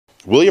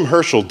William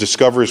Herschel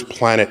discovers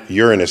planet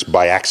Uranus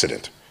by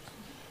accident.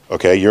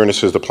 Okay,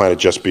 Uranus is the planet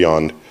just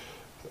beyond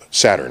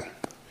Saturn.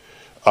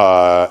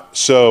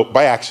 So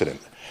by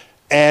accident.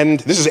 And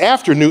this is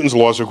after Newton's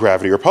laws of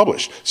gravity are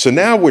published. So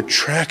now we're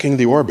tracking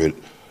the orbit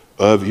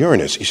of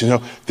Uranus. You say,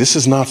 no, this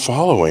is not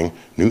following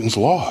Newton's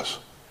laws.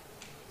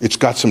 It's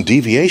got some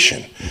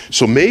deviation.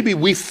 So maybe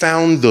we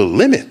found the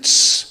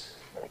limits,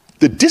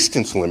 the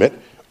distance limit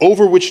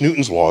over which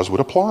Newton's laws would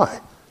apply.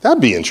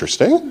 That'd be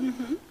interesting.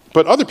 Mm-hmm.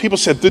 But other people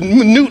said that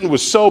Newton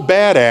was so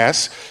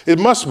badass, it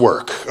must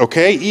work,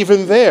 okay,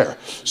 even there.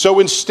 So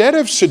instead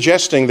of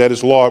suggesting that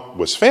his law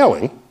was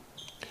failing,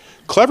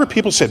 clever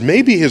people said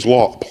maybe his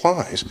law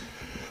applies,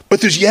 but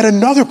there's yet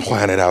another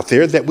planet out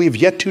there that we've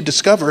yet to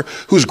discover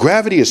whose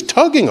gravity is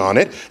tugging on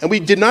it, and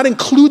we did not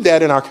include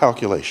that in our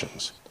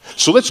calculations.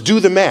 So let's do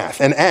the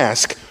math and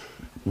ask,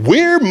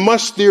 where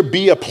must there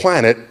be a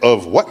planet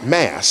of what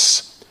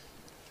mass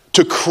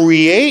to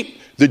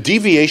create the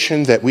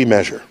deviation that we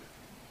measure?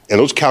 And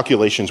those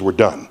calculations were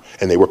done,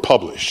 and they were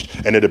published.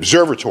 And an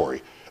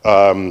observatory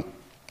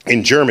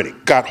in Germany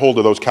got hold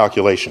of those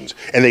calculations.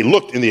 And they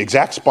looked in the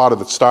exact spot of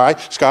the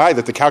sky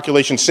that the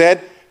calculation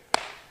said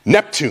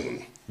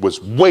Neptune was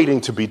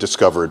waiting to be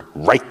discovered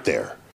right there.